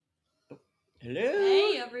Hello?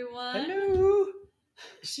 Hey everyone. Hello?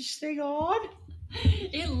 Is this thing on?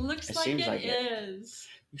 It looks It like seems it like it. is.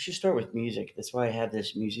 You should start with music. That's why I have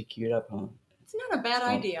this music queued up, huh? It's not a bad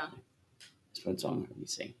idea. This one song. Let me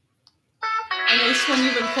sing. I know this one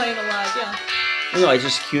you've been playing a lot, yeah. No, I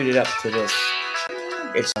just queued it up to this.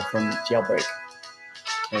 It's from Jailbreak.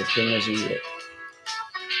 And it's King as You Eat It.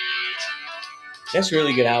 That's a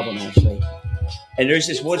really good album, actually. And there's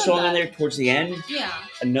this You one said song on that. there towards the end. Yeah.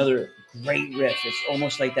 Another great riff. It's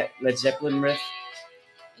almost like that Led Zeppelin riff.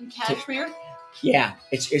 In Kashmir? Yeah,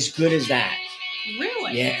 it's as good as that.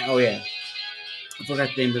 Really? Yeah, oh yeah. I forgot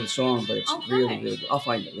the name of the song, but it's Okay. really, really good. I'll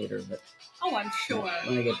find it later, but Oh, I'm sure.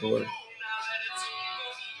 when I get bored.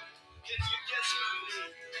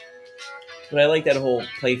 But I like that whole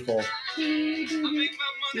playful. It's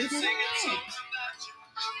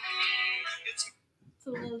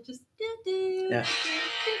a little just Yeah.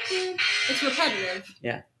 It's repetitive.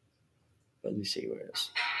 Yeah. Let me see where it is.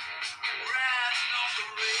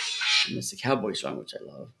 And it's the cowboy song, which I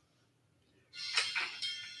love.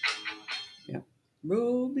 Yeah.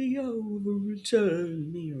 Roll me over and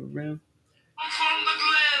turn me around.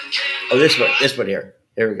 Oh, this one here.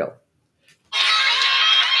 Here we go.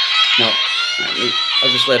 No, right, I'll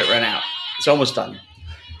just let it run out. It's almost done.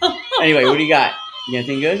 Anyway, what do you got? You got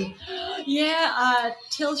anything good? Yeah,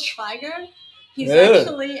 Til Schweiger. He's Ugh.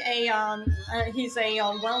 actually a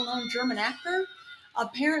well-known German actor.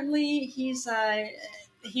 Apparently, he's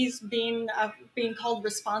being called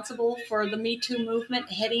responsible for the Me Too movement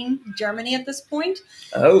hitting Germany at this point.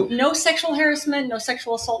 Oh. No sexual harassment, no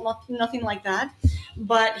sexual assault, nothing like that.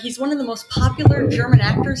 But he's one of the most popular German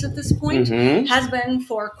actors at this point. Mm-hmm. Has been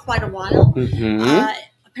for quite a while. Mm-hmm.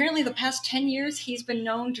 Apparently, the past 10 years, he's been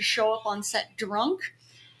known to show up on set drunk,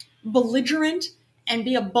 belligerent, and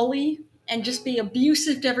be a bully, and just be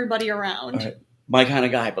abusive to everybody around. All right. My kind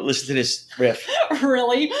of guy, but listen to this riff.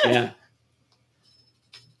 Really? Yeah.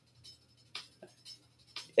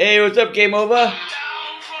 Hey, what's up, Game Over?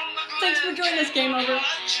 Thanks for joining us, Game Over.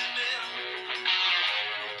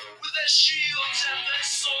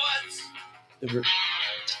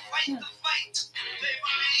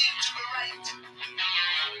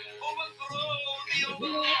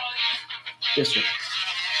 This one.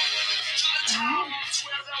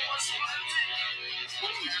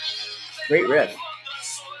 Great riff.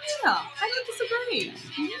 Yeah, I don't disagree.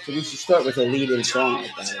 So we should start with a lead-in song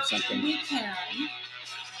like that or something. We can.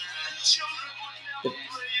 The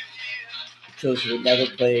Children would never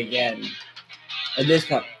play again. And this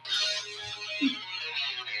part.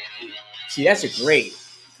 See, that's a great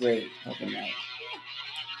fucking night.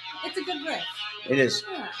 It's a good riff. It is.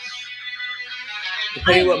 Yeah.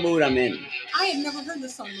 Depending what mood I'm in. I had never heard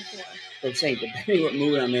this song before. I'm saying, depending what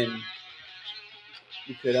mood I'm in,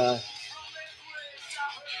 you could,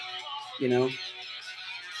 you know,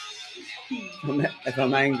 if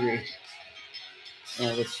I'm angry.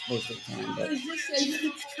 Well, that's most of the time, but.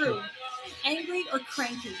 It's true. Angry or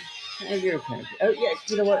cranky? Angry or cranky. Oh, yeah,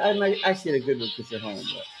 you know what? I'm actually in a good mood because you're home.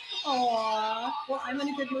 But. Aww. Well, I'm in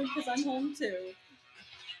a good mood because I'm home, too.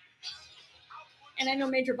 And I know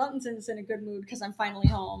Major Buttons is in a good mood because I'm finally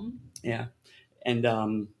home. Yeah. And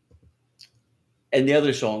the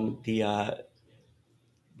other song,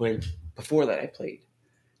 where before that I played.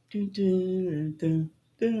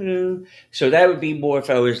 So that would be more if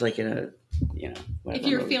I was like in a, you know. If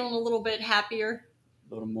you're feeling a little bit happier.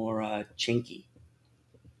 A little more chinky.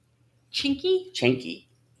 Chinky? Chinky.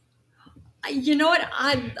 You know what?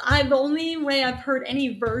 The only way I've heard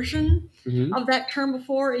any version of that term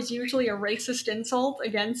before is usually a racist insult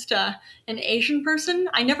against an Asian person.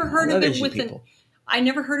 I never heard of it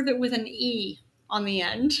with an E on the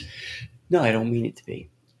end. No, I don't mean it to be.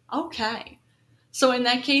 Okay. So in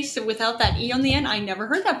that case, without that E on the end, I never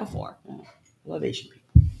heard that before. Oh, I love Asian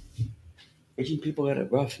people. Asian people got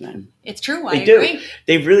it rough, man. It's true. I agree. Do.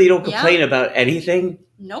 They really don't complain about anything.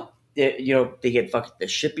 Nope. They get fucking the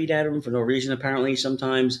shit beat out of them for no reason, apparently,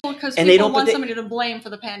 sometimes. Well, because people don't want somebody to blame for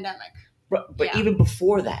the pandemic. But even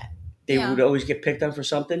before that, they would always get picked on for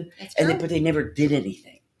something, but they never did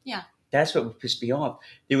anything. Yeah. That's what pissed me off.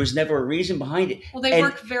 There was never a reason behind it. Well, they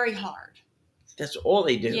work very hard. That's all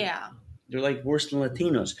they do. Yeah. They're like worse than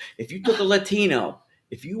Latinos. If you took a Latino,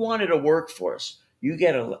 if you wanted a workforce, you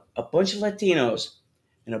get a bunch of Latinos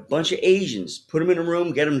and a bunch of Asians, put them in a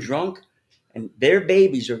room, get them drunk, and their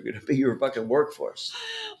babies are going to be your fucking workforce.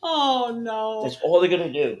 Oh, no. That's all they're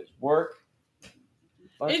going to do is work.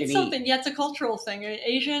 It's something. Yeah, it's a cultural thing.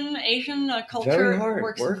 Asian culture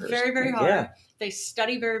works very, very hard. Yeah. They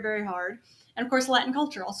study very, very hard. And, of course, Latin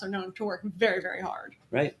culture also known to work very, very hard.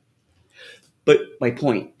 Right. But my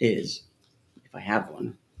point is, if I have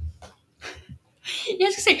one,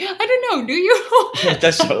 Yes, I say, I don't know. Do you? Yeah, it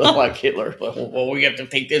does look like Hitler. Well, we have to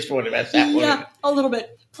take this one and that's that one. Yeah, a little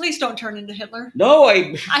bit. Please don't turn into Hitler. No,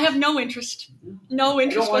 I have no interest. No I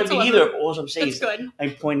interest don't want to whatsoever. be either. But all I'm saying That's is good.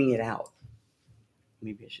 I'm pointing it out.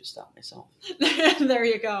 Maybe I should stop myself. There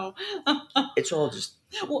you go. It's all just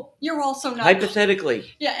Well, you're also not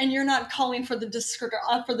hypothetically. Yeah, and you're not calling for the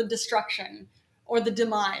destruction or the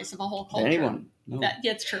demise of a whole culture. Anyone? No.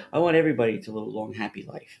 That's true. I want everybody to live a long, happy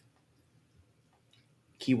life.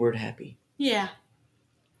 Keyword happy. Yeah.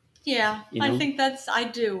 Yeah, you know? I think I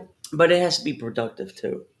do. But it has to be productive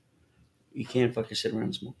too. You can't fucking sit around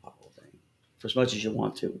and smoke pot all day for as much as you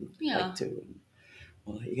want to. Yeah. Like to.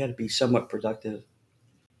 Well, you got to be somewhat productive.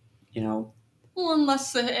 You know. Well,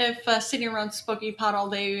 unless if sitting around smoking pot all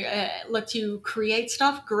day lets you create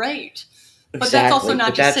stuff, great. But Exactly. That's also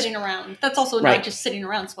not just sitting around. That's also right. not just sitting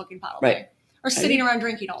around smoking pot all day. Or sitting around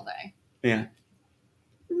drinking all day. Yeah.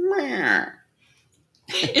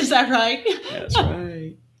 Is that right? That's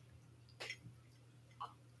right.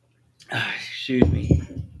 Excuse me.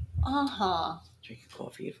 Uh-huh. Drinking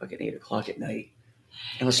coffee at fucking 8 o'clock at night.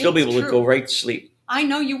 And I'll still be able to go right to sleep. I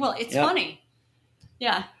know you will. It's funny.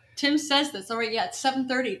 Yeah. Tim says this. All right, yeah, it's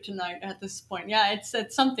 7:30 tonight at this point. Yeah, it's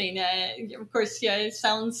something. Of course, yeah, it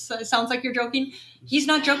sounds like you're joking. He's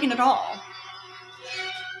not joking at all.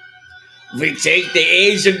 We take the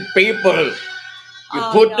Asian people. You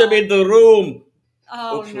put them in the room.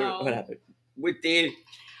 Oh, no. What happened? With the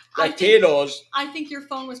Latinos. I think your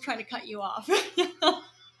phone was trying to cut you off.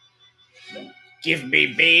 Give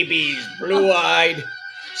me babies, blue-eyed,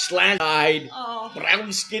 slant-eyed,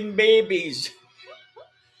 brown-skinned babies.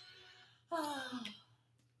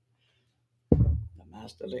 The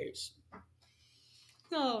master race.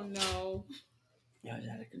 Oh, no. Yeah, it's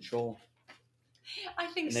out of control. I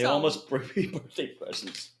think and they almost bring me birthday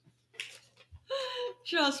presents.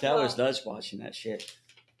 That was nuts watching that shit.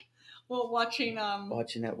 Well, watching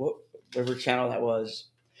that whatever channel that was.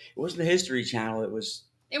 It wasn't the History Channel. It was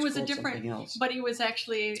a different else. But it was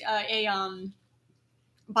actually a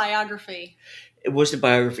biography. It was a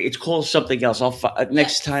biography. It's called something else. I'll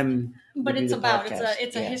next time. But it's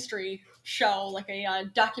a history show, like a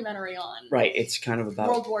documentary on. Right. It's kind of about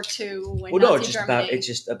World War II. It's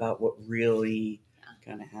just about what really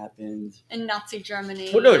kind of happened in Nazi Germany.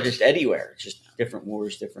 Well, no, just anywhere. Just different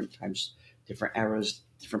wars, different times, different eras,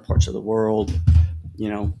 different parts of the world. You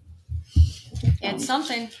know. It's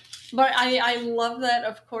something. But I love that.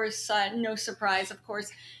 Of course, no surprise. Of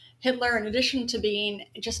course, Hitler, in addition to being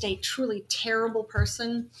just a truly terrible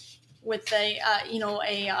person with a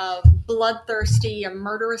bloodthirsty,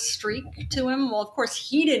 murderous streak to him. Well, of course,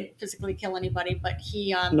 he didn't physically kill anybody, but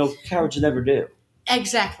he no, cowards never do.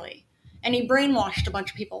 Exactly. And he brainwashed a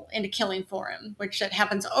bunch of people into killing for him, which that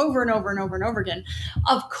happens over and over and over and over again.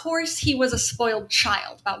 Of course, he was a spoiled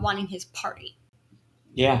child about wanting his party.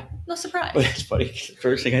 Yeah. No surprise. But it's funny. The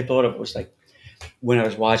first thing I thought of was like when I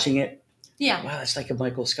was watching it. Yeah. Wow, it's like a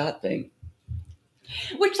Michael Scott thing.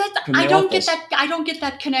 Which I don't get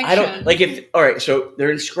that connection. I don't like if. All right, so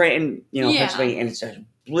they're in Scranton, Pennsylvania, and it's a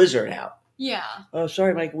blizzard out. Yeah. Oh,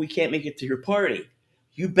 sorry, Michael, we can't make it to your party.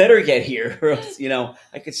 You better get here, or else,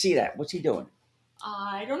 I could see that. What's he doing?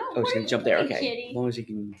 I don't know. Oh, he's gonna jump there. Okay, kitty. As long as he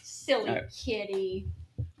can. Silly kitty.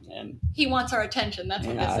 And he wants our attention. That's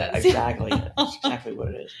what this is. Exactly. That's exactly what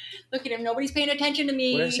it is. Look at him. Nobody's paying attention to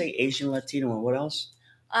me. What did I say? Asian-Latino, and what else?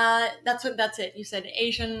 That's it. You said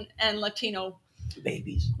Asian and Latino.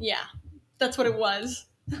 Babies. Yeah, that's what it was.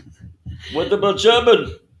 What about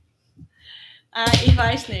German? Ich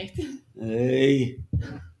weiß nicht. Hey.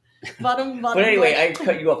 But anyway, I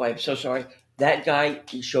cut you off. I'm so sorry. That guy,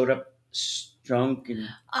 he showed up drunk and.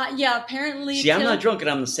 Yeah, apparently. See, I'm not drunk, and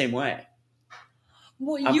I'm the same way.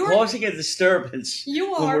 Well, I'm causing a disturbance.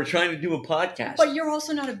 You are when we're trying to do a podcast. But you're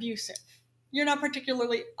also not abusive. You're not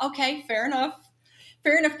particularly okay. Fair enough.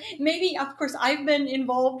 Maybe, of course, I've been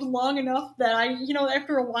involved long enough that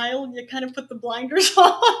after a while, you kind of put the blinders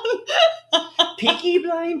on. Peaky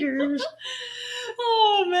blinders.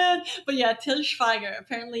 Oh, man. But yeah, Til Schweiger,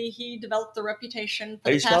 apparently he developed the reputation. How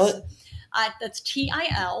do you spell it? That's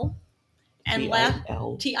T-I-L. And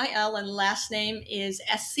T-I-L, and last name is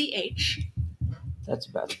S-C-H. That's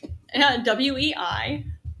bad.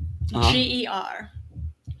 W-E-I-G-E-R.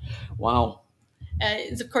 Wow.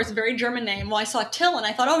 It's, of course, a very German name. Well, I saw Till, and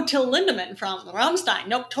I thought, Till Lindemann from Rammstein.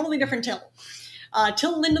 Nope, totally different Till.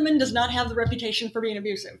 Till Lindemann does not have the reputation for being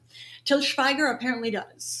abusive. Til Schweiger apparently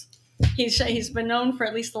does. He's been known for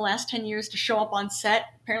at least the last 10 years to show up on set,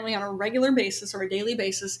 apparently on a regular basis or a daily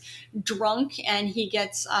basis, drunk, and he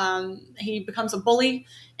becomes a bully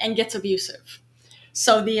and gets abusive.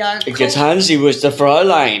 So the because Hansi was the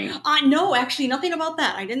Fräulein. No, actually, nothing about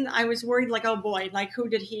that. I was worried, like, oh boy, like who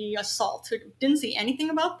did he assault? Didn't see anything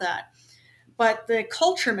about that. But the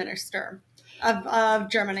culture minister of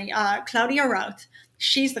Germany, Claudia Raut,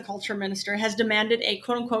 she's the culture minister, has demanded a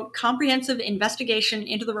quote-unquote comprehensive investigation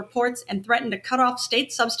into the reports and threatened to cut off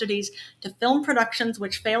state subsidies to film productions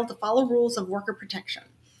which fail to follow rules of worker protection.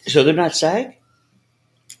 So they're not SAG?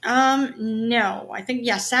 No. I think,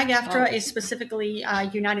 SAG-AFTRA is specifically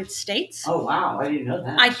United States. Oh, wow. I didn't know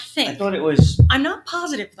that. I think. I thought it was... I'm not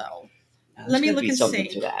positive, though. Let me look and see.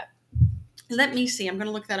 To that. Let me see. I'm going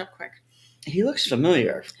to look that up quick. He looks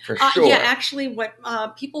familiar, for sure. Yeah, actually, what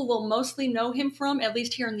people will mostly know him from, at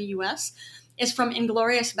least here in the U.S., is from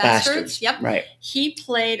Inglourious Basterds. Yep, right. He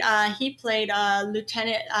played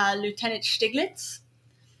Lieutenant Stiglitz,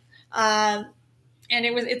 and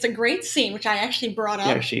it's a great scene, which I actually brought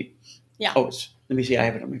up. Yeah. Oh, let me see. I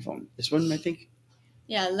have it on my phone. This one, I think.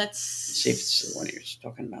 Yeah, let's see if it's the one you're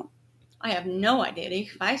talking about. I have no idea.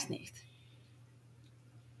 Ich weiß nicht.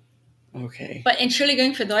 Okay. But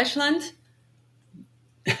Entschuldigung für Deutschland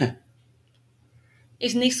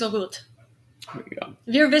ist nicht so gut. There you go.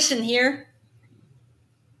 Wir wissen hier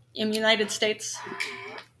in the United States.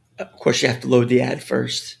 Of course, you have to load the ad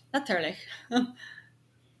first. Natürlich.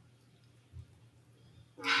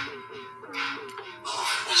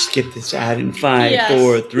 Skip this ad in 5,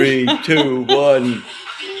 4, 3, 2, 1.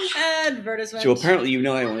 Advertisement. So apparently,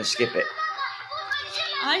 I want to skip it.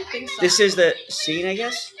 I think so. This is the scene, I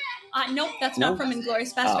guess? Nope, that's not from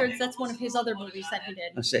Inglourious Basterds. That's one of his other movies that he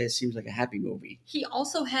did. I'll say it seems like a happy movie. He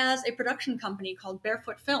also has a production company called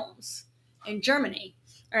Barefoot Films in Germany,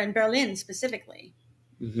 or in Berlin specifically.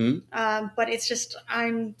 Mm-hmm. But it's just,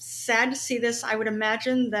 I'm sad to see this. I would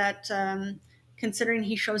imagine that considering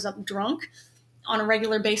he shows up drunk on a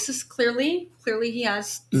regular basis, clearly he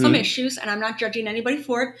has some issues, and I'm not judging anybody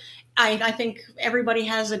for it. I think everybody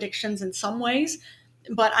has addictions in some ways,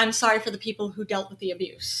 but I'm sorry for the people who dealt with the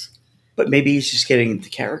abuse. But maybe he's just getting into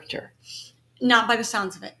character. Not by the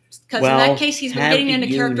sounds of it. Because in that case, he's been getting into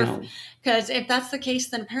character. Because if that's the case,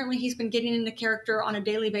 then apparently he's been getting into character on a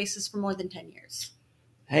daily basis for more than 10 years.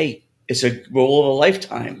 Hey, it's a role of a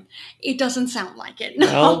lifetime. It doesn't sound like it.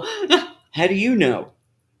 No. Well, how do you know?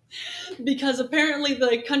 Because apparently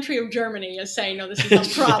the country of Germany is saying, no, this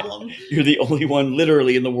is a problem. You're the only one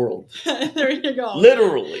literally in the world. There you go.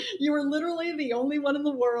 Literally. You are literally the only one in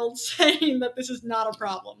the world saying that this is not a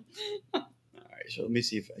problem. All right, so let me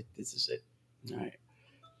see if this is it. All right.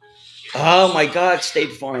 Oh, my God,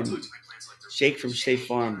 State Farm. Jake from State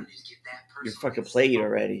Farm. You're fucking played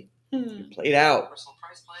already. You're played out.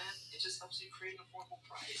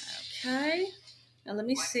 Okay. Now let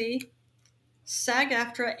me see.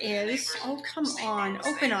 SAG-AFTRA is... Oh, come on.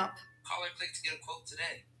 Open up. Call our click to get a quote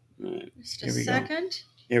today. All right. Just a second.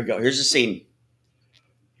 Here we go. Here's the scene.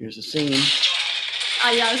 Yeah,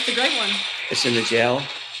 it's the great one. It's in the jail.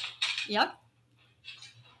 Yep.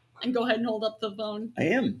 And go ahead and hold up the phone. I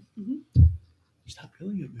am. Mm-hmm. Stop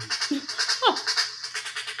yelling at me.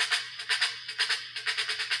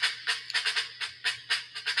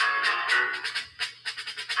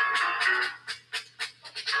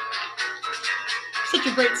 Such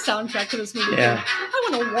a great soundtrack to this movie. Yeah. I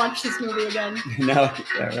want to watch this movie again. No,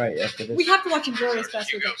 yeah, right. After this. We have to watch Inglourious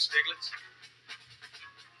Basterds. Here you go, Stiglitz.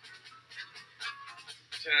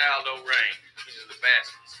 Lieutenant Aldo Rain. These are the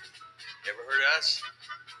bastards. You ever heard of us?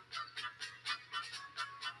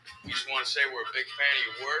 You just want to say we're a big fan of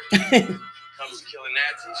your work? Comes to killing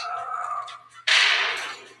Nazis?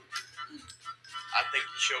 I think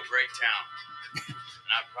you show great talent.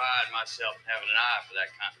 And I pride myself in having an eye for that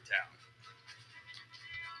kind of talent.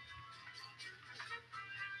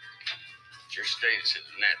 Your status as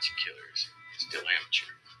a Nazi killer is still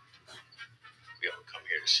amateur. We all come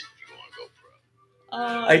here to see if you want to go pro.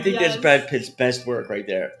 I think that's Brad Pitt's best work right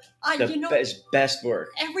there. Best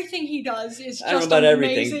work. Everything he does is just I don't know about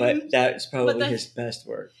amazing, everything, but that's probably his best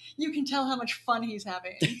work. You can tell how much fun he's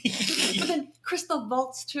having. But then Christoph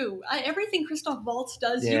Waltz, too. Everything Christoph Waltz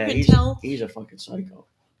does, you can tell. He's a fucking psycho.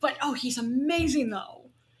 But, he's amazing, though.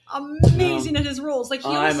 Amazing at his roles. Like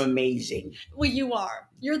I'm amazing. Well, you are.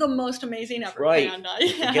 You're the most amazing ever, right. Panda.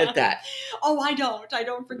 Yeah. Forget that. Oh, I don't. I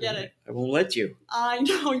don't forget it. I won't let you. I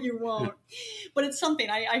know you won't. But it's something.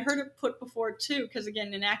 I heard it put before, too, because,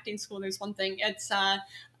 again, in acting school, there's one thing. It's, I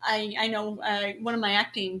know one of my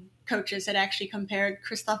acting coaches had actually compared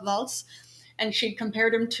Christoph Waltz, and she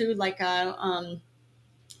compared him to, like,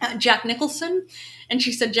 Jack Nicholson. And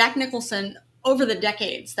she said Jack Nicholson... Over the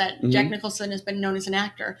decades that Jack Nicholson has been known as an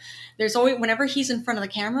actor, there's always, whenever he's in front of the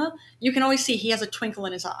camera, you can always see he has a twinkle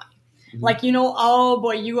in his eye. Mm-hmm. Like, oh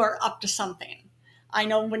boy, you are up to something. I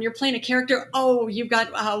know when you're playing a character, you've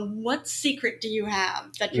got, what secret do you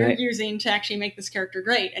have that you're using to actually make this character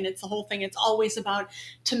great? And it's the whole thing. It's always about,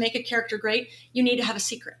 to make a character great, you need to have a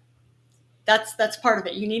secret. That's part of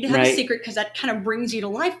it. You need to have a secret because that kind of brings you to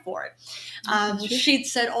life for it. She'd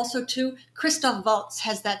said also, too, Christoph Waltz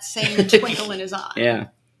has that same twinkle in his eye. Yeah.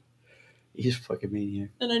 He's fucking maniac.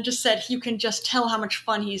 And I just said, you can just tell how much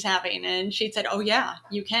fun he's having. And she'd said, oh, yeah,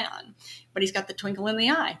 you can. But he's got the twinkle in the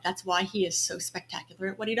eye. That's why he is so spectacular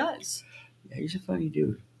at what he does. Yeah, he's a funny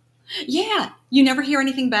dude. Yeah. You never hear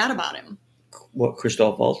anything bad about him. What,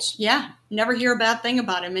 Christoph Waltz? Yeah. Never hear a bad thing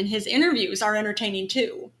about him. And his interviews are entertaining,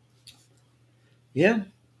 too. Yeah.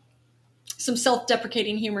 Some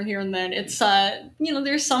self-deprecating humor here and then. It's,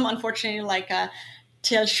 there's some, unfortunately, like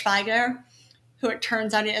Til Schweiger, who it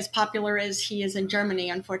turns out as popular as he is in Germany,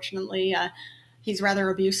 unfortunately, he's rather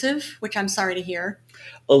abusive, which I'm sorry to hear.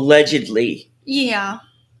 Allegedly. Yeah,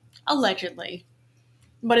 allegedly.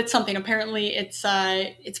 But it's something. Apparently, it's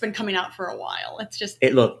been coming out for a while. It's just...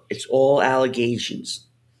 Look, it's all allegations.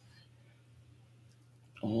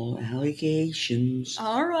 All allegations.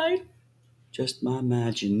 All right. Just my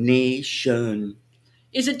imagination.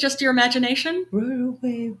 Is it just your imagination? Run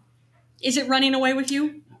away. Is it running away with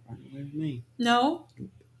you? Run away with me. No?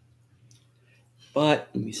 But,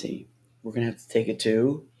 let me see. We're going to have to take it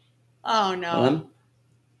to... Oh, no.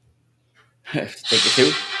 I have to take it to...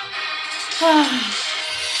 You are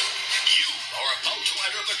about to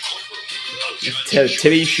enter the courtroom of Judge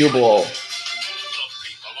Timmy Schubel. The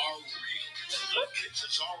people are real. The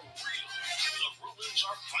cases are real. The rulings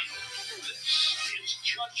are final. This is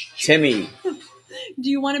Judge Timmy. Do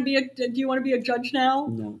you want to be a judge now?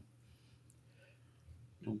 No.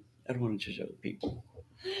 I don't want to judge other people.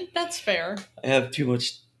 That's fair. I have too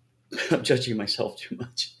much... I'm judging myself too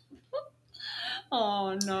much.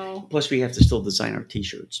 Oh, no. Plus, we have to still design our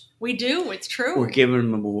T-shirts. We do. It's true. We're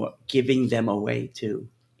giving them away, too.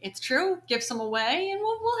 It's true. Give some away, and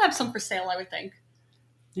we'll have some for sale, I would think.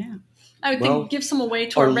 Yeah. I would think give some away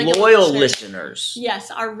to our regular loyal listeners.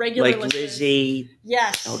 Yes, our regular like listeners. Like Lizzie.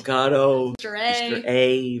 Yes. Elgato. Mr.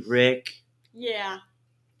 A. Rick. Yeah.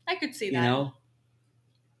 I could see that. You know?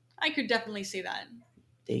 I could definitely see that.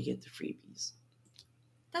 They get the freebies.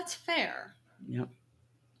 That's fair. Yep.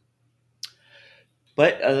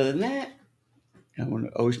 But other than that, I want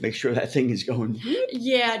to always make sure that thing is going.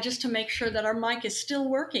 Yeah, just to make sure that our mic is still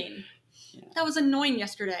working. Yeah. That was annoying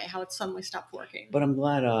yesterday, how it suddenly stopped working. But I'm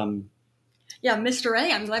glad... yeah, Mr.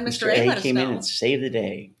 A. I'm glad Mr. A let us know. came in and saved the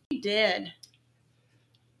day. He did.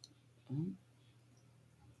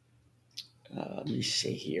 Let me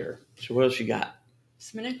see here. So what else you got?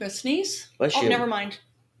 Just a minute, go sneeze. Bless you. Never mind.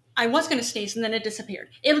 I was going to sneeze and then it disappeared.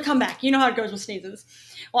 It'll come back. You know how it goes with sneezes.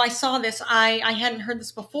 Well, I saw this. I hadn't heard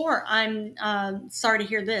this before. I'm sorry to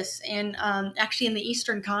hear this. And actually in the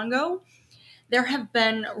eastern Congo, there have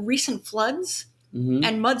been recent floods and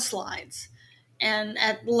mudslides. And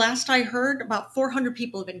at last I heard, about 400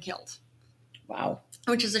 people have been killed. Wow.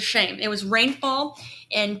 Which is a shame. It was rainfall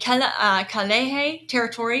in Kalehe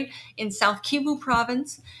territory in South Kivu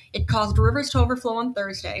province. It caused rivers to overflow on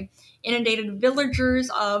Thursday, inundated villagers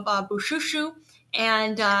of Bushushu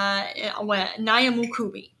and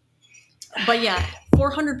Nyamukubi. But yeah,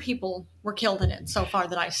 400 people were killed in it so far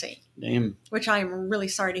that I see. Damn. Which I am really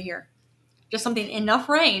sorry to hear. Just something, enough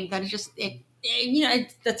rain that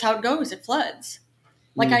that's how it goes. It floods.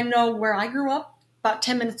 Like I know where I grew up, about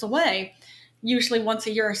 10 minutes away, usually once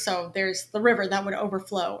a year or so, there's the river that would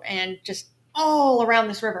overflow, and just all around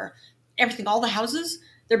this river, everything, all the houses,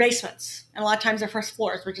 they're basements, and a lot of times they're first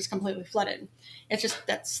floors, which is completely flooded. It's just,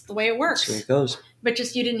 that's the way it works. That's the way it goes. But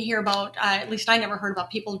just, you didn't hear about, at least I never heard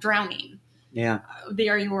about people drowning. Yeah. The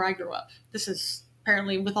area where I grew up. This is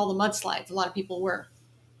apparently, with all the mudslides, a lot of people were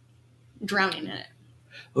drowning in it.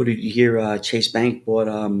 Oh, did you hear Chase Bank bought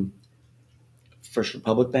First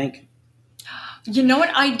Republic Bank? You know what?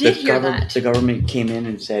 I did hear that. The government came in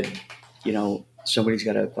and said, somebody's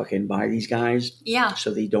got to fucking buy these guys. Yeah.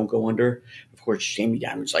 So they don't go under. Of course, Jamie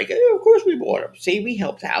Dimon's like, of course we bought them. See, we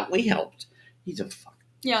helped out. We helped. He's a fuck.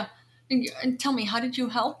 Yeah. And tell me, how did you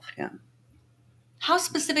help? Yeah. How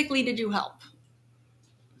specifically did you help?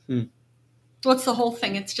 What's the whole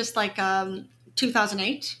thing? It's just like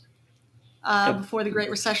 2008, before the Great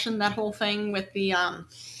Recession, that whole thing with the...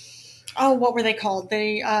 what were they called?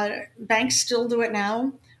 Banks still do it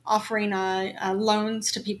now, offering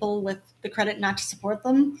loans to people with the credit not to support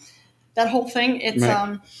them. That whole thing. It's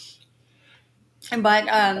right. I'm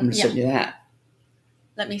going to send you that.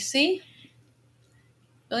 Let me see.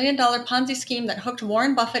 $1 billion Ponzi scheme that hooked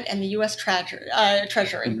Warren Buffett and the U.S. Treasury. I'm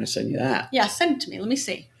going to send you that. Yeah, send it to me. Let me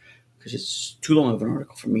see. Because it's too long of an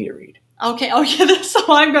article for me to read. Okay. Oh, yeah. So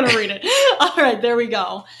I'm going to read it. All right. There we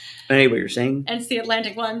go. Anyway, you're saying? And it's the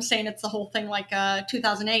Atlantic. Well, I'm saying it's the whole thing like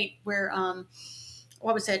 2008 where,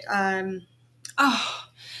 what was it?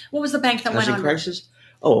 What was the bank that Housing went under? crisis?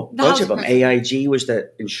 Oh, a The bunch of housing them. crisis. AIG was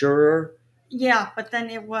the insurer. Yeah, but then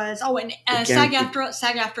it was, and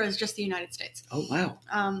SAG-AFTRA is just the United States. Oh, wow.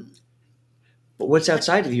 But what's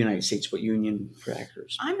outside of the United States? What union for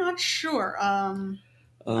actors? I'm not sure. I'm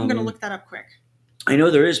going to look that up quick. I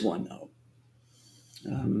know there is one, though.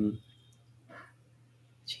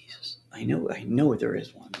 Jesus. I know there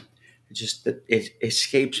is one. It's just that it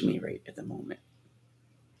escapes me right at the moment.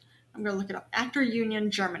 I'm going to look it up. Actor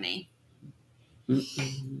Union, Germany.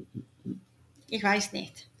 Ich weiß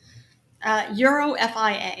nicht. Euro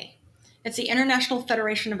FIA. It's the International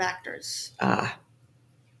Federation of Actors.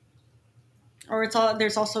 Or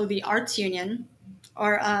there's also the Arts Union,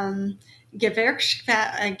 or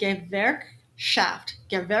Gewerkschaft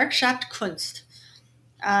Kunst.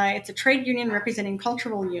 It's a trade union representing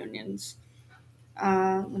cultural unions.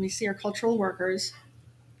 Let me see our cultural workers.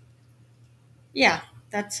 Yeah,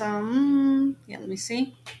 that's let me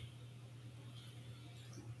see.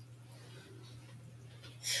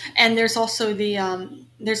 And there's also the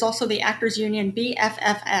Actors Union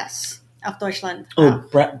BFFS of Deutschland. Oh,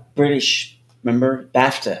 British. Remember?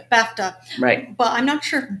 BAFTA. Right. But I'm not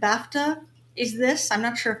sure if BAFTA is this. I'm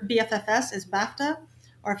not sure if BFFS is BAFTA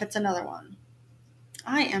or if it's another one.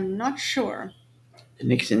 I am not sure. The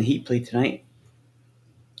Knicks and Heat play tonight.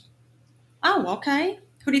 Oh, okay.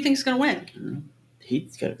 Who do you think is going to win?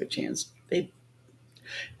 Heat's got a good chance. The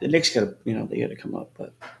Knicks got to, they got to come up,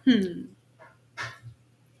 but.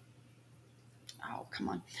 Oh, come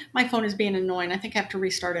on. My phone is being annoying. I think I have to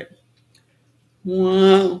restart it.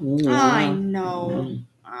 I know.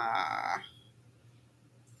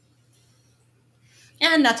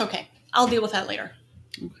 And that's okay. I'll deal with that later.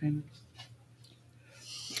 Okay.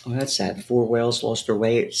 Oh, that's sad. 4 whales lost their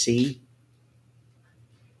way at sea.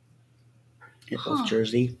 Off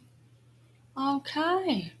Jersey.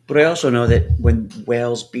 Okay. But I also know that when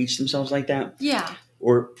whales beach themselves like that. Yeah.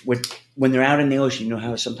 Or when they're out in the ocean, you know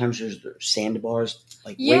how sometimes there's sandbars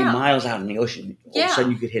way miles out in the ocean. All of a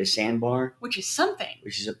sudden you could hit a sandbar. Which is something.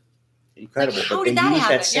 Which is incredible. Like, how but did they that use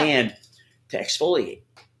happen? that sand to exfoliate.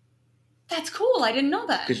 That's cool. I didn't know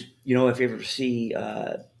that. Because, if you ever see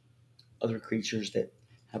other creatures that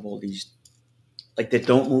have all these, that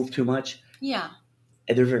don't move too much. Yeah.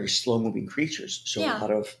 And they're very slow-moving creatures. So Yeah. a lot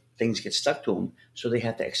of things get stuck to them. So they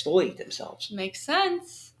have to exfoliate themselves. Makes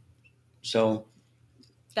sense. So.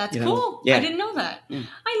 That's cool. Yeah. I didn't know that. I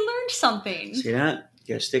learned something. See that?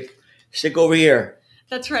 You gotta stick over here.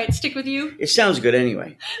 That's right. Stick with you. It sounds good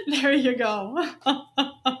anyway. There you go.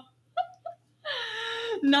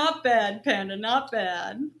 Not bad, Panda. Not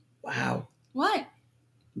bad. Wow. What?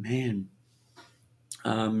 Man.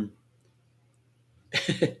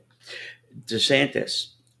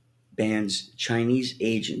 DeSantis bans Chinese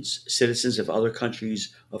agents, citizens of other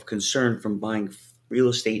countries of concern from buying real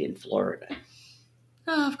estate in Florida.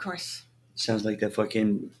 Oh, of course. Sounds like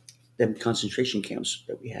them concentration camps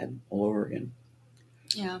that we had all over again.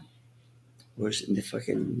 Yeah. Where's in the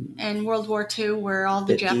fucking... And World War II, where all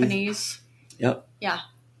the 50s. Japanese... Yep. Yeah.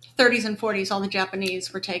 30s and 40s, all the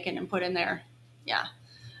Japanese were taken and put in there. Yeah.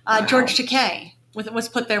 George Takei was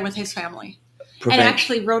put there with his family. And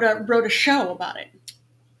actually wrote a show about it.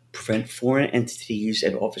 Prevent foreign entities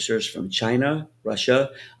and officers from China, Russia,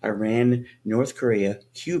 Iran, North Korea,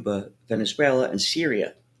 Cuba, Venezuela, and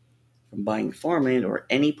Syria from buying farmland or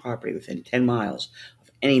any property within 10 miles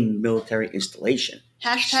of any military installation.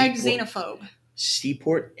 #xenophobe.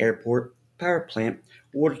 Seaport, airport, power plant,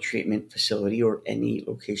 water treatment facility, or any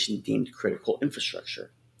location deemed critical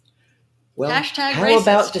infrastructure. Well, how #racist.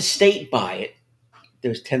 about the state buy it?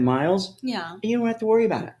 There's 10 miles? Yeah. And you don't have to worry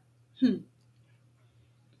about it.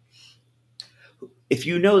 If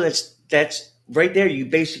you know that's right there, you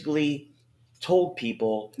basically told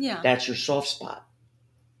people that's your soft spot.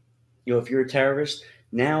 If you're a terrorist,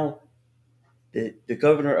 now the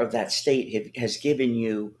governor of that state has given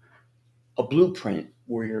you a blueprint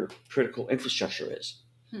where your critical infrastructure is.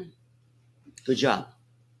 Good job.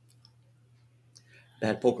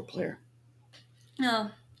 Bad poker player.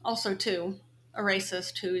 No. Also, too, a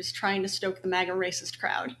racist who's trying to stoke the MAGA racist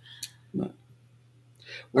crowd. Well,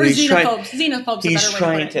 or xenophobes. Xenophobes. He's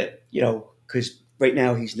trying to, because right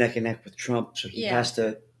now he's neck and neck with Trump, so he has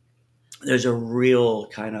to. There's a real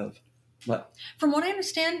kind of what? From what I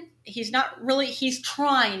understand, he's not really. He's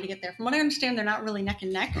trying to get there. From what I understand, they're not really neck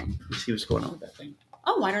and neck. Let's see what's going on with that thing.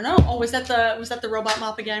 Oh, I don't know. Oh, was that the robot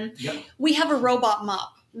mop again? Yep. We have a robot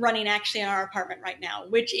mop running actually in our apartment right now,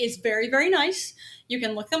 which is very, very nice. You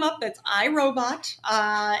can look them up. It's iRobot,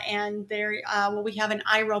 and we have an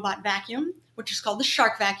iRobot vacuum, which is called the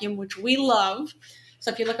Shark Vacuum, which we love.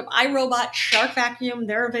 So if you look up iRobot Shark Vacuum,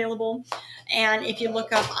 they're available. And if you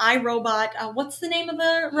look up iRobot, what's the name of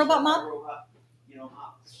the robot mop?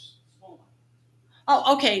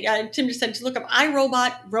 Oh, okay. Tim just said to look up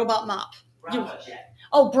iRobot robot mop.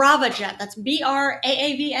 BravaJet. That's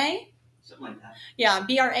BRAAVA. Something like that. Yeah,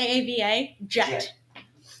 BRAAVA Jet.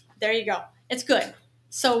 There you go. It's good.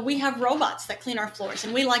 So we have robots that clean our floors,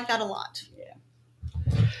 and we like that a lot.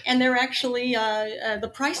 Yeah. And they're actually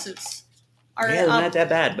the prices are they're not that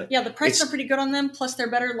bad, but the prices are pretty good on them. Plus,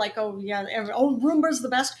 they're better. Like Roomba's the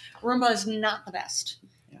best. Roomba is not the best.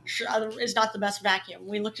 Yeah. Is not the best vacuum.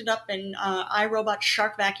 We looked it up, and iRobot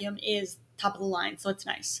Shark Vacuum is top of the line, so it's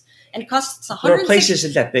nice. And it costs $160. Our place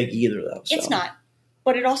isn't that big either, though. So. It's not,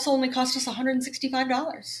 but it also only cost us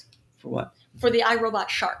 $165. For what? For the iRobot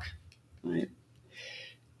Shark. Right.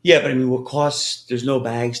 Yeah, but I mean, what costs? There's no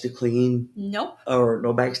bags to clean. Nope. Or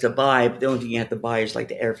no bags to buy. But the only thing you have to buy is like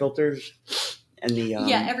the air filters and the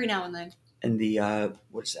every now and then. And the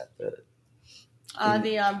what is that? The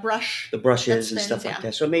brush. The brushes and stuff like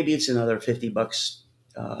that. So maybe it's another $50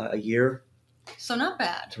 a year. So not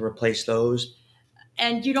bad to replace those.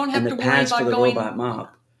 And you don't have to worry about going. And the pads for the robot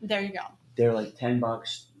mop. There you go. They're like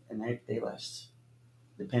 $10, and they last,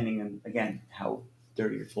 depending on again how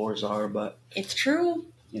dirty your floors are. But it's true.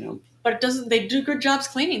 You know. But it doesn't. They do good jobs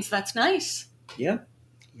cleaning, so that's nice. Yeah.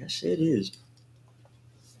 Yes, it is.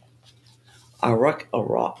 A rock.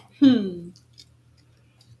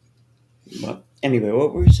 But anyway,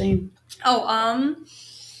 what were we saying?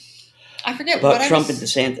 I forget about Trump and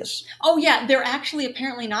DeSantis. Oh yeah, they're actually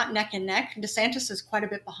apparently not neck and neck. DeSantis is quite a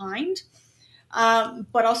bit behind,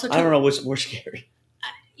 but also I don't know what's more scary.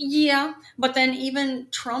 Yeah, but then even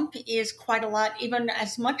Trump is quite a lot. Even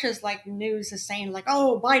as much as like news is saying like,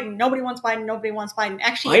 oh, Biden, nobody wants Biden, nobody wants Biden.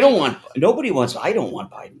 Actually, I don't want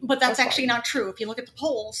Biden. But that's actually not true. If you look at the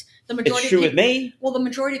polls, the majority. It's true with me. Well, the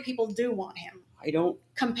majority of people do want him. I don't.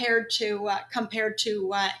 Compared to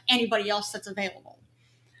anybody else that's available.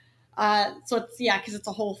 So it's because it's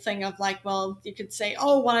a whole thing of like, well, you could say,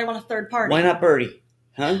 oh, well, I want a third party. Why not Bernie?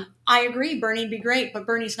 Huh? I agree, Bernie'd be great, but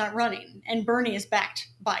Bernie's not running, and Bernie is backed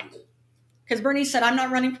Biden because Bernie said, "I'm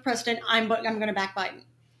not running for president. I'm going to back Biden."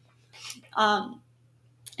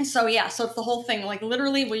 So it's the whole thing. Like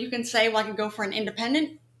literally, well, you can say, "Well, I can go for an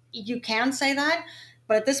independent." You can say that,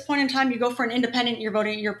 but at this point in time, you go for an independent.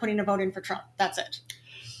 You're putting a vote in for Trump. That's it.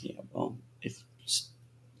 Yeah. Well, it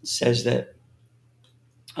says that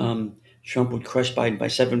Trump would crush Biden by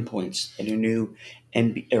 7 points in a new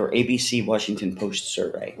ABC Washington Post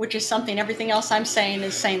survey. Which is something everything else I'm saying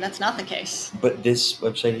is saying that's not the case. But this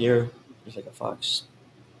website here is like a Fox.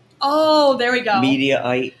 Oh, there we go.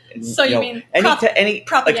 Mediaite. And, so you mean any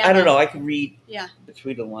propaganda? Like, I don't know. I can read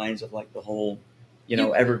between the lines of like the whole,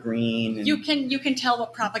 evergreen. And you can tell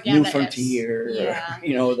what propaganda New Frontier. is. Yeah.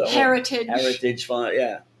 The Heritage font.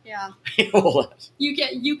 Yeah. Yeah. You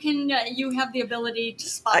have the ability to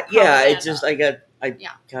spot. It's just I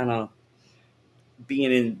kind of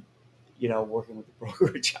being in, working with the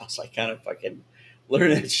brokerage house. I kind of fucking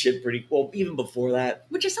learned that shit pretty well. Even before that,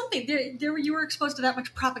 which is something there you were exposed to that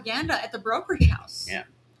much propaganda at the brokerage house. Yeah.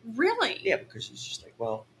 Really? Yeah, because it's just like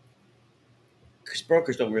because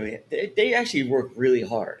brokers don't really. They actually work really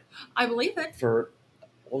hard. I believe it for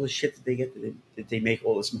all the shit that they get that they make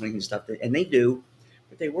all this money and stuff and they do.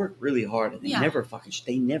 But they work really hard, and they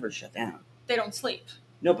never shut down. They don't sleep.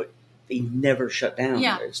 No, but they never shut down.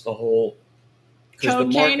 Yeah. It's the whole...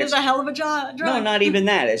 Cocaine is a hell of a drug. No, not even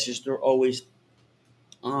that. It's just they're always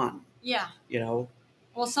on. Yeah.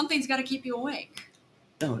 Well, something's got to keep you awake.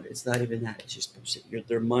 No, it's not even that. It's just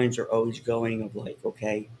their minds are always going of like,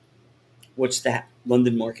 okay, what's that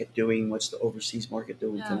London market doing? What's the overseas market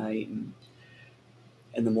doing tonight? And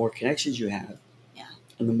the more connections you have,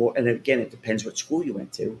 and again, it depends what school you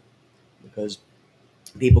went to, because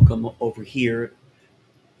people come over here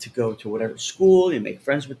to go to whatever school, you make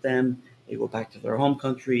friends with them, they go back to their home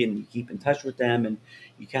country, and you keep in touch with them, and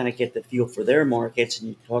you kind of get the feel for their markets, and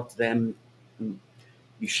you talk to them, and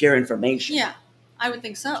you share information. Yeah, I would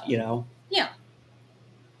think so. Yeah.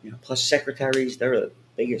 Plus secretaries, they're the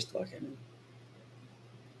biggest fucking,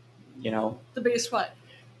 The biggest what?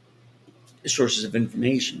 Sources of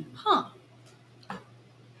information. Huh.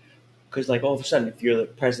 Because, like, all of a sudden, if you're the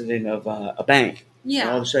president of a bank, and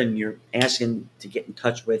all of a sudden you're asking to get in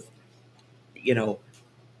touch with,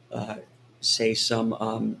 say,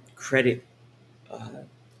 some credit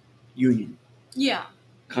union. Yeah.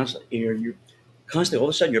 You're constantly, all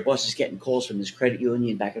of a sudden, your boss is getting calls from this credit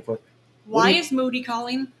union back and forth. Why is Moody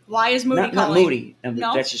calling? Why is Moody Not calling? Moody.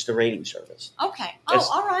 No? That's just the rating service. Okay. That's,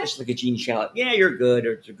 all right. It's like a Gene Shalit. Yeah, you're good,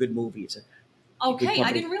 or it's a good movie. It's okay,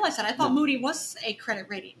 I didn't realize that. I thought Moody was a credit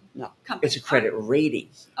rating company. It's a credit rating.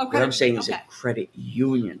 Oh, what I'm saying is a credit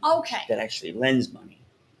union that actually lends money.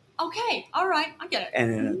 Okay, all right, I get it.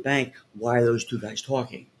 And in a bank, why are those two guys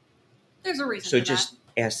talking? There's a reason So for just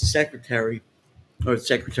that. ask the secretary, or the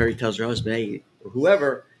secretary tells her husband, hey, or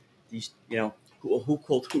whoever, these, who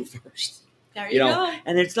called who first. There you go.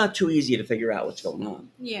 And it's not too easy to figure out what's going on.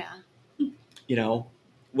 Yeah.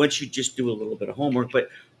 Once you just do a little bit of homework.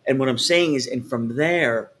 And what I'm saying is, and from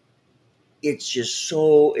there, it's just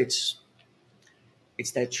so, it's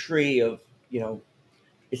that tree of,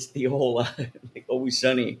 it's the whole, like Always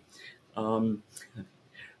Sunny. Carol.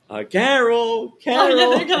 Oh,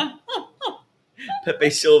 yeah, Pepe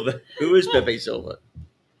Silva. Who is Pepe Silva?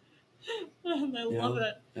 I love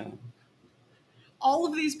it. Yeah. All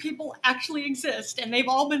of these people actually exist, and they've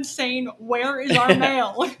all been saying, "Where is our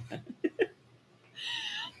mail?"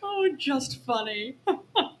 Oh, just funny.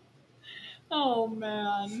 Oh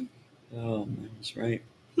man. That's right.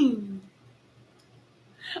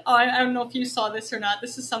 Oh, I don't know if you saw this or not.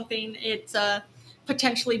 This is something, it's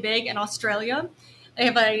potentially big in Australia. They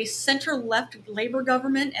have a center-left Labour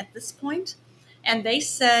government at this point, and they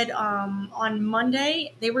said on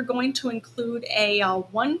Monday they were going to include a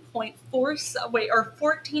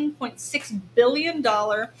 $14.6 billion,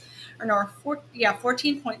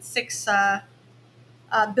 $14.6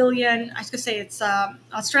 billion. I was going to say it's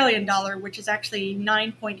Australian dollar, which is actually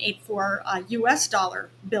 9.84 US dollar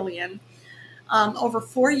billion. Over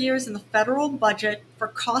 4 years in the federal budget for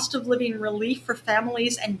cost of living relief for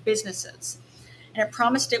families and businesses. And it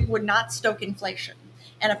promised it would not stoke inflation.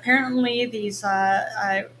 And apparently these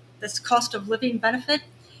this cost of living benefit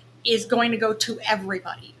is going to go to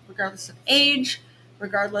everybody, regardless of age,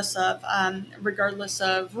 regardless of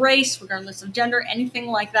race, regardless of gender, anything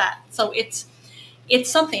like that. So it's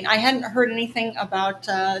something. I hadn't heard anything about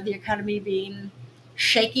the economy being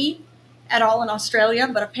shaky at all in Australia,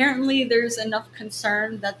 but apparently there's enough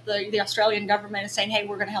concern that the Australian government is saying, hey,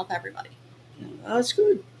 we're going to help everybody. Oh, that's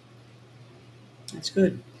good. That's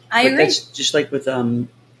good. I agree. That's just like with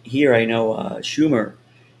here, I know Schumer,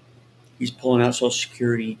 he's pulling out Social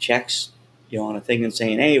Security checks, on a thing and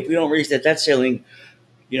saying, hey, if we don't raise that debt ceiling,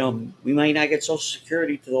 we might not get Social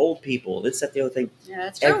Security to the old people. That's the other thing. Yeah,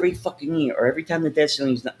 that's true. Every fucking year, or every time the debt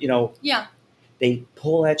ceiling's not, yeah, they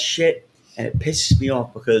pull that shit, and it pisses me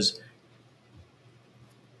off because,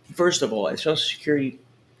 first of all, if Social Security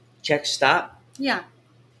checks stop, yeah,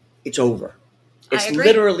 it's over. It's I agree.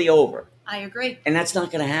 Literally over. I agree. And that's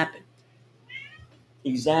not going to happen.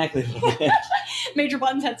 Exactly. Major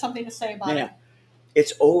Buttons had something to say about it.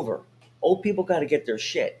 It's over. Old people got to get their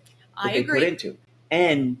shit that I they agree. put into.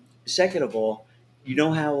 And second of all, you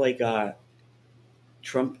know how like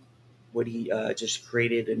Trump, what he just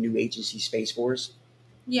created a new agency, Space Force?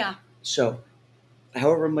 Yeah. So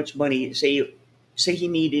however much money, say he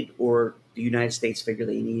needed, or the United States figured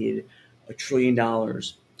they needed $1 trillion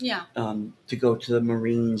yeah. To go to the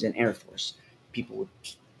Marines and Air Force.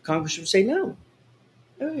 Congress would say, no,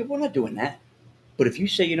 we're not doing that. But if you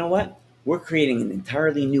say, you know what, we're creating an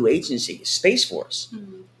entirely new agency, Space Force,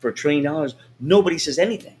 for $1 trillion, nobody says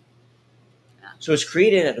anything. Yeah. So it's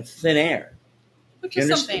created out of thin air. Which is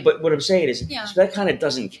something. But what I'm saying is, so that kind of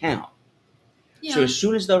doesn't count. Yeah. So as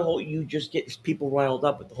soon as you just get people riled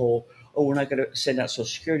up with the whole, we're not going to send out Social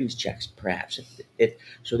Security's checks, perhaps.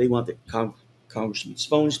 So they want the congressman's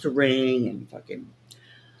phones to ring and fucking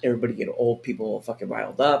everybody get old people fucking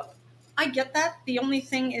riled up. I get that. The only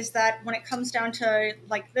thing is that when it comes down to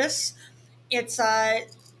like this, it's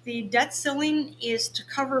the debt ceiling is to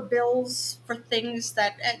cover bills for things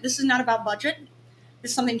that this is not about budget.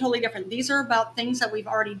 This is something totally different. These are about things that we've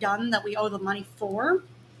already done that we owe the money for.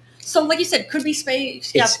 So, like you said, could be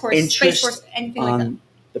space. Yeah, of course, Space Force, anything like that.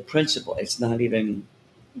 The principle. It's not even.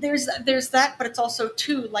 There's that, but it's also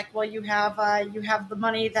too like, well, you have the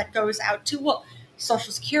money that goes out to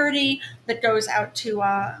Social Security, that goes out to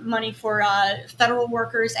money for federal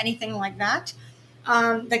workers, anything like that.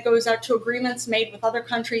 That goes out to agreements made with other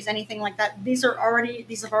countries, anything like that. These have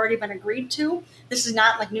already been agreed to. This is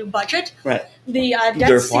not like new budget. Right. The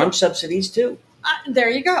there are farm subsidies too. There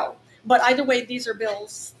you go. But either way, these are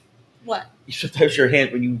bills. What? You should touch your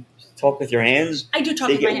hand when you talk with your hands. I do talk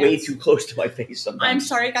with my hands. They get way too close to my face sometimes. I'm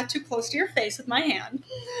sorry, I got too close to your face with my hand.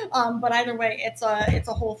 But either way, it's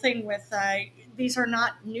a whole thing with these are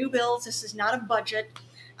not new bills. This is not a budget.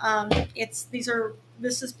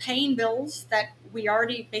 This is paying bills that we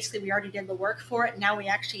already did the work for it. Now we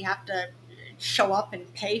actually have to show up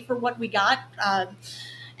and pay for what we got.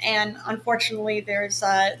 And unfortunately, there's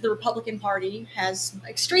the Republican Party has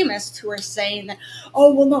extremists who are saying that,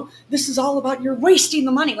 oh, well, no, this is all about you're wasting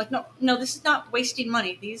the money. Like, no, this is not wasting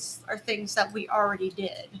money. These are things that we already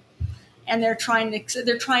did, and they're trying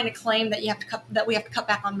to claim that we have to cut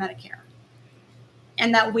back on Medicare,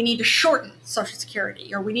 and that we need to shorten Social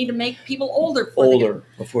Security, or we need to make people older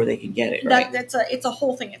before they can get it. Right? It's a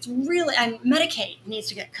whole thing. It's really, and Medicaid needs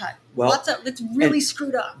to get cut. Well, it's really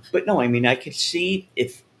screwed up. But no, I mean, I could see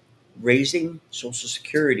if raising Social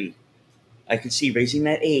Security, I could see raising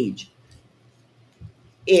that age.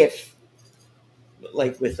 If,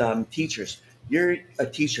 like with teachers, you're a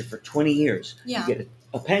teacher for 20 years, yeah. you get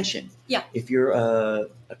a pension. Yeah. If you're a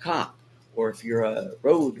cop, or if you're a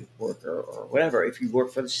road worker or whatever, if you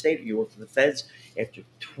work for the state or you work for the feds, after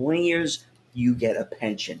 20 years, you get a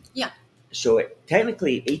pension. Yeah. So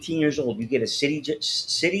technically, 18 years old, you get a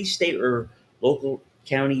city, state, or local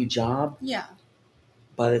county job. Yeah.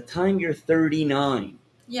 By the time you're 39,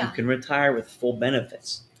 yeah. you can retire with full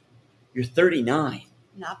benefits. You're 39.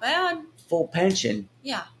 Not bad. Full pension.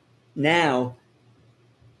 Yeah. Now,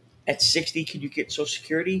 at 60, can you get Social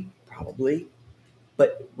Security? Probably.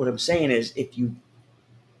 But what I'm saying is, if you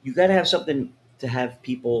got to have something to have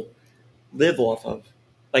people live off of.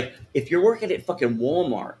 Like, if you're working at fucking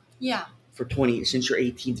Walmart yeah. for 20, since you're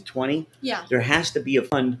 18 to 20, yeah. there has to be a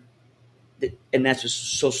fund, and that's what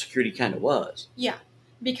Social Security kind of was. Yeah,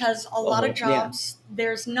 because a lot of jobs,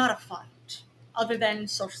 there's not a fund other than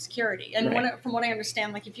Social Security. And right. From what I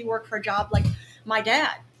understand, like if you work for a job, like my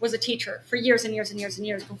dad was a teacher for years and years and years and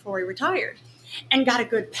years before he retired and got a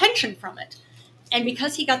good pension from it. And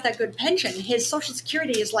because he got that good pension, his Social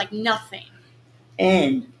Security is like nothing.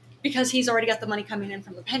 And because he's already got the money coming in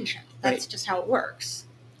from the pension. That's right. Just how it works.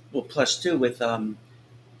 Well, plus too with I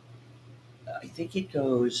think it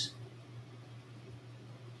goes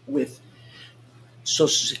with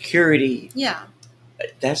Social Security. Yeah.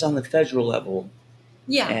 That's on the federal level.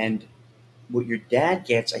 Yeah. And what your dad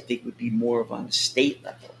gets, I think, would be more of on the state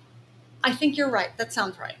level. I think you're right. That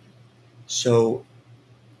sounds right. So,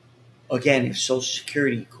 again, if Social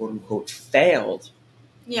Security, quote unquote, failed,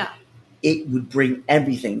 yeah, it would bring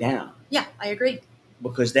everything down. Yeah, I agree.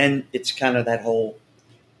 Because then it's kind of that whole,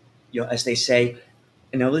 as they say,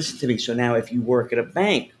 and now listen to me. So now if you work at a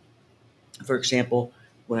bank, for example,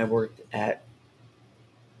 when I worked at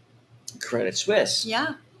Credit Suisse.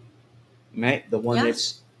 Yeah. Right? The one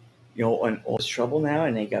that's, in all this trouble now,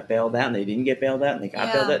 and they got bailed out, and they didn't get bailed out, and they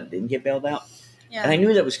got bailed out, and didn't get bailed out. Yeah. And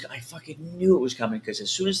I fucking knew it was coming, because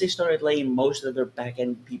as soon as they started laying most of their back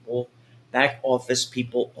office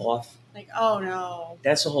people off. Like, oh no.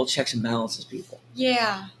 That's the whole checks and balances people.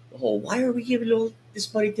 Yeah. The whole, why are we giving all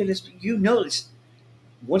this money to this? This.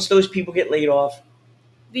 Once those people get laid off.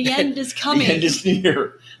 The end is coming. The end is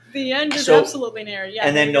near. The end is absolutely near. Yeah.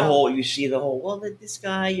 And then you see the whole, well, this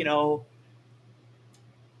guy, oh,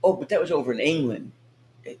 but that was over in England.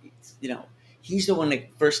 He's the one that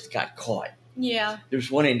first got caught. Yeah.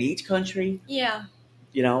 There's one in each country. Yeah.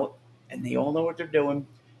 And they all know what they're doing.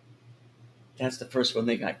 That's the first one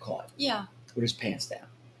they got caught. Yeah. With his pants down.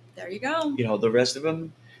 There you go. The rest of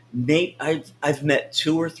them, I've met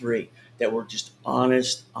 2 or 3 that were just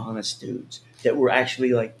honest dudes that were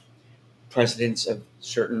actually like presidents of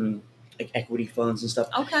certain like equity funds and stuff.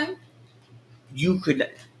 Okay. You could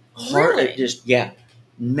really?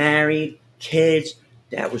 Married, kids,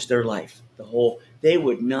 that was their life. They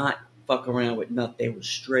would not fuck around with nothing. They were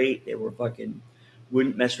straight. They were fucking,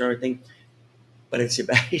 wouldn't mess with everything. But it's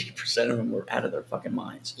about 80% of them were out of their fucking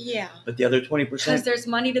minds. Yeah. But the other 20%. Because there's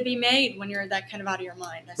money to be made when you're that kind of out of your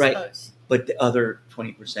mind, I suppose. But the other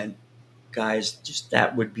 20% guys,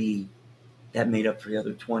 that made up for the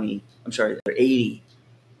other 20. I'm sorry, the other 80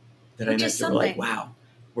 that I met. They were like, wow,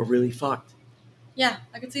 we're really fucked. Yeah,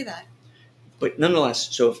 I could see that. But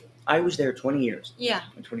nonetheless, so if I was there 20 years. Yeah.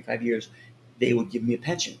 25 years, they would give me a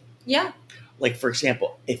pension. Yeah. Like, for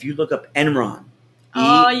example, if you look up Enron.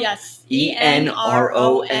 Oh, yes.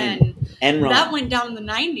 Enron. Enron. That went down in the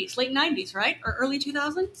 90s, late 90s, right? Or early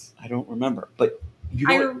 2000s? I don't remember. But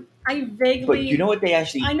I vaguely... But you know what they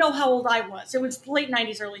actually... I know how old I was. It was late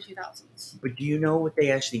 90s, early 2000s. But do you know what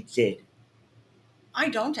they actually did? I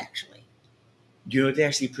don't, actually. Do you know what they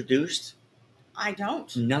actually produced? I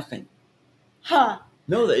don't. Nothing. Huh.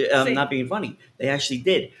 No, I'm not being funny. They actually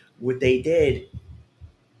did. What they did,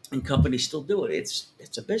 and companies still do it,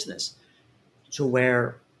 it's a business. To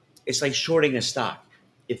where it's like shorting a stock.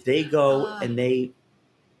 If they go and they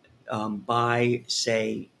buy,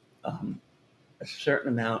 say, a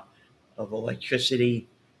certain amount of electricity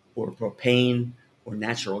or propane or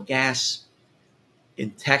natural gas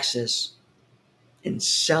in Texas and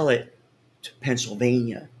sell it to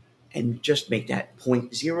Pennsylvania and just make that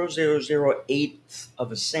 0.0008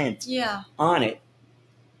 of a cent on it.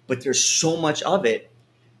 But there's so much of it,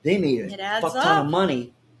 they made a fuck ton of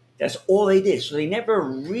money. That's all they did. So they never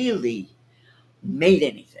really made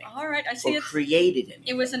anything. All right, I see. Or created anything.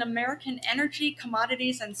 It was an American energy,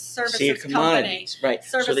 commodities, and services company. Right.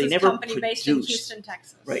 Services so they never company based in Houston,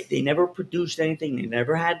 Texas. Right. They never produced anything. They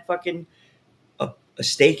never had fucking a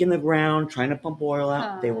stake in the ground trying to pump oil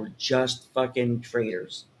out. They were just fucking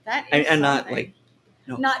traders. That is and not like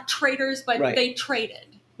not traders, but they traded.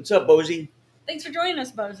 What's up, Bozy? Thanks for joining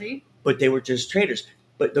us, Bozy. But they were just traders.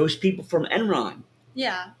 But those people from Enron,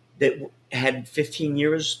 that had 15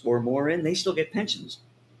 years or more in, they still get pensions.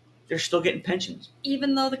 They're still getting pensions,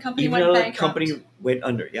 even though the company went bankrupt. The company went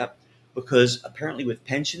under. Yep, because apparently with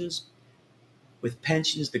pensions,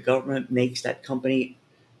 the government makes that company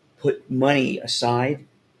put money aside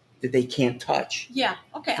that they can't touch. Yeah.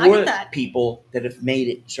 Okay, I get that. People that have made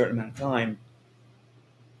it a certain amount of time.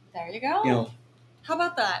 There you go. How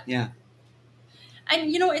about that? Yeah.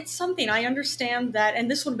 And it's something I understand that,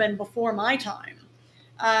 and this would have been before my time,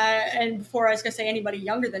 and before I was going to say anybody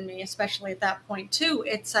younger than me, especially at that point too.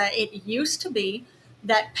 It used to be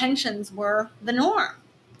that pensions were the norm.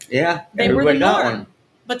 Yeah, they were the norm.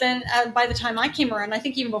 But then by the time I came around, I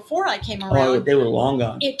think even before I came around, they were long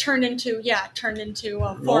gone. It turned into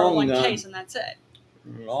 401ks, and that's it.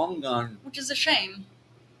 Long gone. Which is a shame,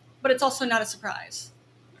 but it's also not a surprise.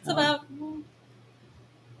 It's about.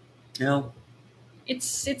 It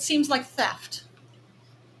seems like theft.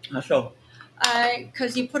 How so?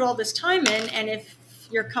 Because you put all this time in, and if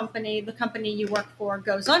the company you work for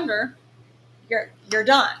goes under, you're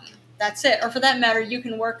done. That's it. Or for that matter, you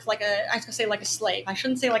can work like a slave. I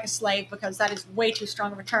shouldn't say like a slave because that is way too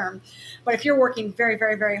strong of a term. But if you're working very,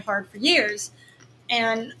 very, very hard for years,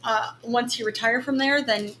 and once you retire from there,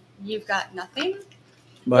 then you've got nothing.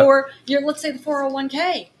 But, or let's say the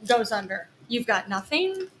 401k goes under, you've got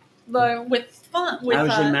nothing. I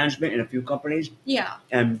was in management in a few companies. Yeah.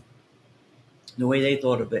 And the way they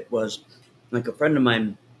thought of it was, like a friend of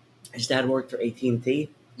mine, his dad worked for AT&T.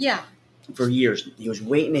 Yeah. For years. He was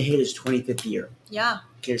waiting to hit his 25th year. Yeah.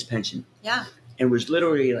 Get his pension. Yeah. And it was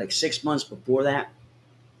literally like 6 months before that.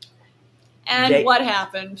 And what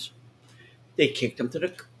happened? They kicked him to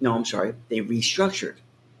they restructured.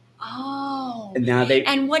 Oh. And now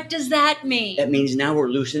And what does that mean? That means now we're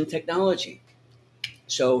Lucent Technology.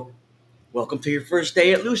 So, welcome to your first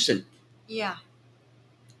day at Lucent. Yeah.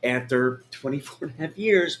 After 24 and a half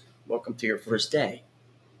years, welcome to your first day.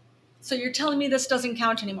 So you're telling me this doesn't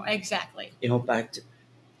count anymore? Exactly. Back to...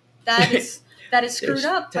 That is screwed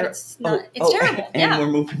up, but it's not. It's terrible. And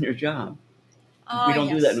we're moving your job. We don't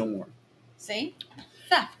do that no more. See?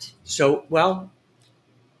 Theft. So,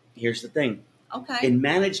 here's the thing. Okay. In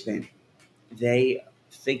management, they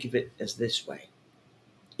think of it as this way.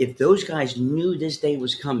 If those guys knew this day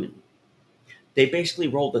was coming, they basically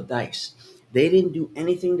rolled the dice. They didn't do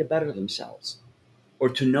anything to better themselves or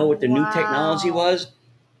to know what the new technology was,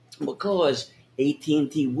 because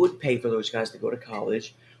AT&T would pay for those guys to go to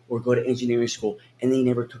college or go to engineering school, and they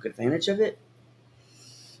never took advantage of it.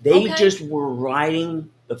 They just were riding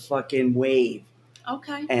the fucking wave.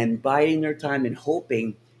 Okay. And biding their time and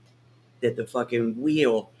hoping that the fucking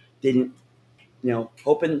wheel didn't,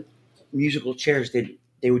 hoping musical chairs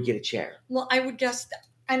they would get a chair. Well, I would just,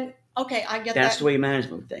 I get that. That's the way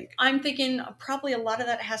management would think. I'm thinking probably a lot of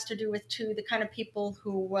that has to do with, too, the kind of people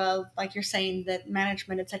who, like you're saying, that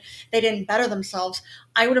management had said they didn't better themselves.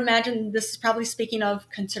 I would imagine this is probably speaking of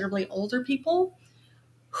considerably older people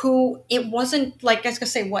who it wasn't like, I was going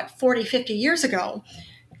to say, 40, 50 years ago,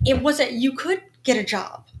 it wasn't, you could get a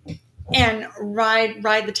job and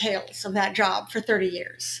ride the tails of that job for 30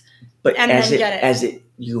 years. But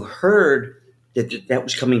you heard that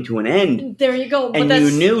was coming to an end. There you go. And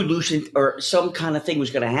you knew Lucent or some kind of thing was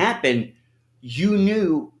going to happen. You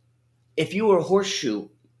knew if you were a horseshoe,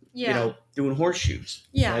 doing horseshoes,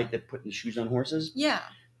 right? That putting the shoes on horses. Yeah.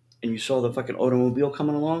 And you saw the fucking automobile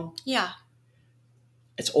coming along. Yeah.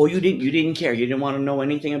 That's all you didn't. You didn't care. You didn't want to know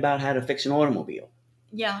anything about how to fix an automobile.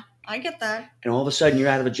 Yeah, I get that. And all of a sudden you're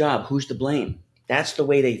out of a job. Who's to blame? That's the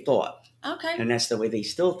way they thought. Okay. And that's the way they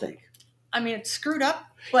still think. I mean, it's screwed up,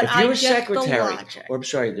 but if you're I get the logic. Or I'm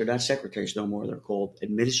sorry, they're not secretaries no more. They're called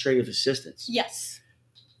administrative assistants. Yes.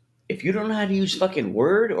 If you don't know how to use fucking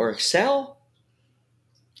Word or Excel.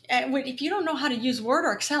 If you don't know how to use Word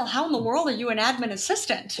or Excel, how in the world are you an admin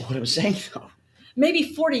assistant? What I'm saying, though.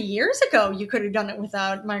 Maybe 40 years ago you could have done it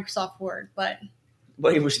without Microsoft Word, but...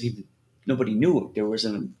 Well, it wasn't even... Nobody knew it. There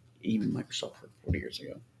wasn't even Microsoft Word 40 years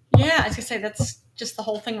ago. Yeah, I was going to say, that's just the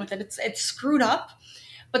whole thing with it. It's screwed up.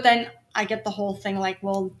 But then I get the whole thing like,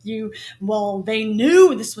 they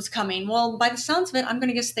knew this was coming. Well, by the sounds of it, I'm going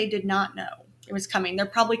to guess they did not know it was coming. They're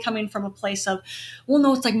probably coming from a place of, well,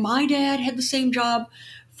 no, it's like my dad had the same job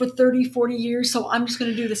for 30, 40 years, so I'm just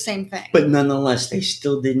going to do the same thing. But nonetheless, they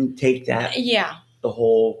still didn't take that. Yeah. The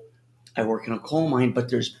whole, I work in a coal mine, but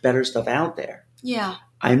there's better stuff out there. Yeah.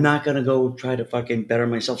 I'm not going to go try to fucking better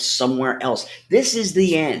myself somewhere else. This is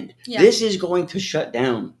the end. Yeah. This is going to shut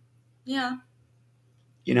down. Yeah.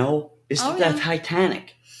 You know, it's the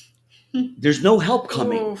Titanic. There's no help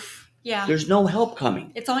coming. Oof. Yeah. There's no help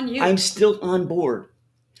coming. It's on you. I'm still on board.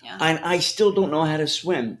 Yeah. And I still don't know how to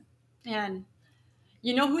swim. And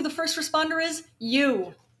you know who the first responder is?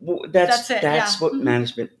 You. Well, that's it. That's what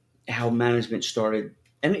how management started.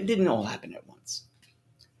 And it didn't all happen at once.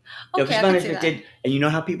 Okay, Because management did. And you know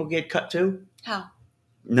how people get cut too? How?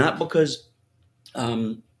 Not because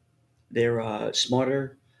they're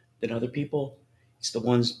smarter than other people. It's the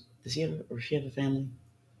ones. Does he have or she have a family?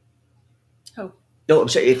 Who? No, I'm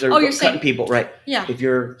saying if they're you're cutting saying, people, right? Yeah. If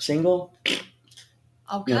you're single,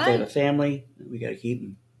 okay. if they have a family, we got to keep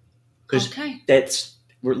them because that's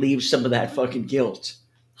relieves some of that fucking guilt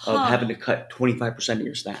of having to cut 25% of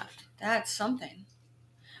your staff. That's something.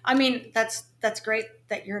 I mean, that's great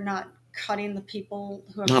that you're not cutting the people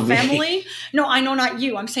who have a family. Me. No, I know not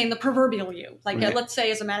you. I'm saying the proverbial you. Like, right. Let's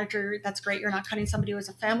say as a manager, that's great. You're not cutting somebody who has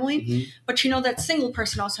a family. Mm-hmm. But you know that single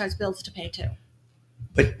person also has bills to pay too.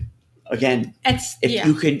 But again,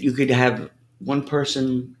 you could have one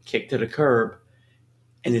person kicked to the curb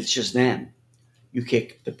and it's just them. You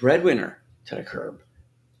kick the breadwinner to the curb.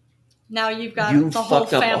 Now you've got the whole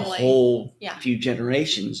fucked up family. A whole few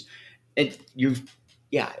generations.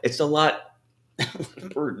 It's a lot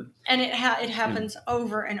burden. And it happens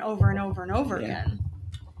over and over and over and over again.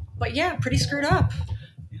 But yeah, pretty screwed up.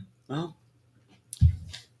 Yeah. Well,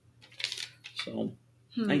 so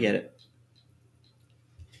I get it.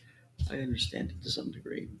 I understand it to some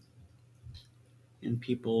degree. And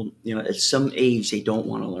people, at some age, they don't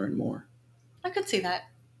want to learn more. I could see that.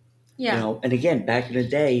 Yeah. And again, back in the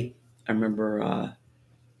day, I remember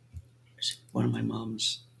one of my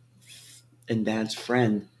mom's and dad's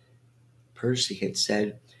friend, Percy, had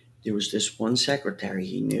said there was this one secretary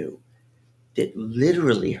he knew that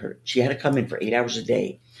literally she had to come in for 8 hours a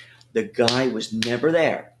day. The guy was never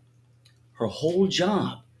there. Her whole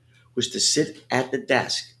job was to sit at the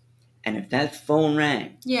desk. And if that phone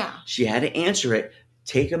rang, she had to answer it,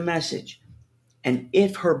 take a message. And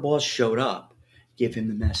if her boss showed up, give him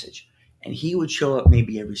the message. And he would show up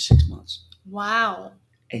maybe every 6 months. Wow.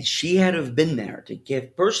 And she had to have been there to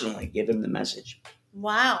personally give him the message.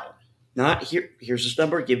 Wow. Not here's his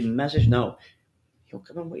number, give him the message. No. He'll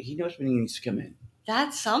come in. He knows when he needs to come in.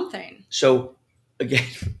 That's something. So, again,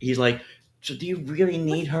 he's like, so do you really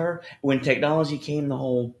need her? When technology came, the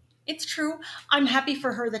whole... It's true. I'm happy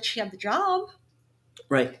for her that she had the job.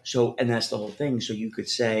 Right. So, and that's the whole thing. So you could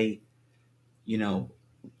say,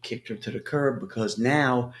 kicked her to the curb because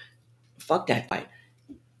now, fuck that guy.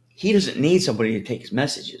 He doesn't need somebody to take his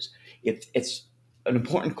messages. If it's an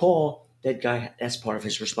important call, that guy, that's part of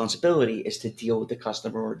his responsibility is to deal with the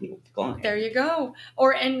customer or deal with the client. There you go.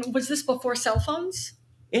 And was this before cell phones?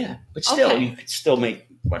 Yeah. But still, you could still make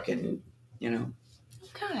fucking,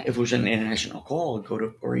 Okay. If it was an international call, go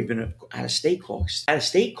to, or even out-of-state calls.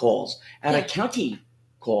 Out-of-state calls, out-of-county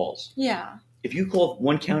calls. Yeah. If you called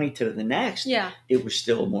one county to the next, it was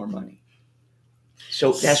still more money.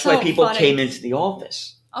 So that's why people came into the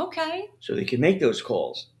office. Okay. So they could make those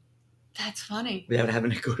calls. That's funny. Without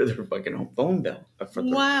having to go to their fucking phone bill. For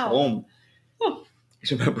their wow. home. Huh.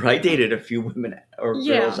 So remember, I dated a few women or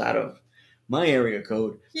girls out of my area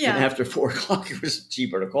code. Yeah. And after 4 o'clock, it was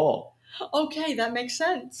cheaper to call. Okay, that makes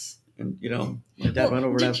sense. And my dad went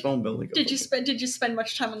over that phone bill. Did you spend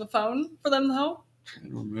much time on the phone for them though? I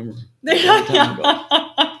don't remember. A long time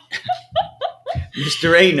ago.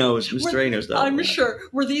 Mr. A knows. Mr. A knows that. I'm sure.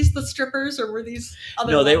 Were these the strippers or were these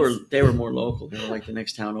other No, ones? they were more local. They were like the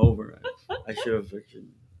next town over. I should have,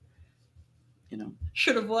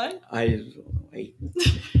 Should have what? Wait.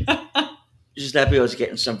 Just happy I was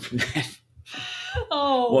getting some from that.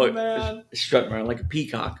 Oh, man. Strutting around like a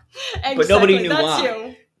peacock. Exactly. But nobody knew That's why.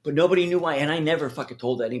 You. But nobody knew why. And I never fucking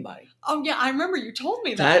told anybody. Oh, yeah. I remember you told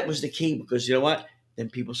me that. That was the key because you know what? Then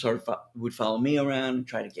people would follow me around and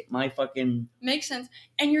try to get my fucking... Makes sense.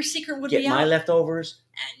 And your secret would be out. Get my leftovers.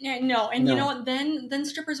 No. And you know what? Then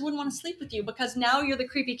strippers wouldn't want to sleep with you because now you're the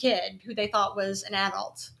creepy kid who they thought was an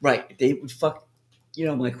adult. Right. They would fuck,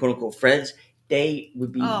 my quote-unquote friends. They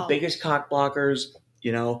would be the biggest cock blockers,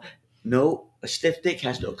 a stiff dick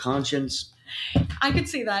has no conscience. I could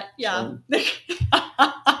see that. Yeah. So,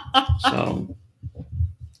 So.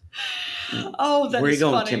 Oh, that is funny. Where are you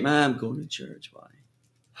going, Tim? I'm going to church. Why?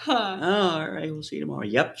 Huh. Oh, all right. We'll see you tomorrow.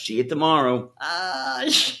 Yep. See you tomorrow.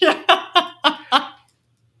 Yeah.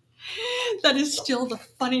 That is still the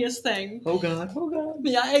funniest thing. Oh, God. Oh, God.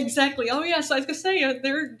 Yeah, exactly. Oh, yes. I was going to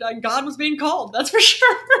say, God was being called. That's for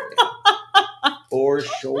sure. For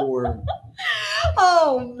sure.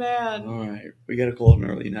 Oh, man. All right. We got to call it an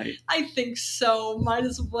early night. I think so. Might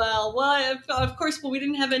as well. Well, of course, we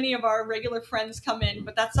didn't have any of our regular friends come in,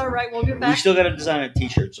 but that's all right. We'll get back. We still got to design a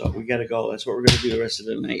t-shirt, so we got to go. That's what we're going to do the rest of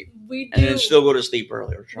the night. We do. And then still go to sleep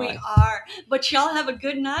early or try. We are. But y'all have a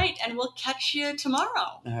good night, and we'll catch you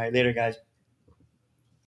tomorrow. All right. Later, guys.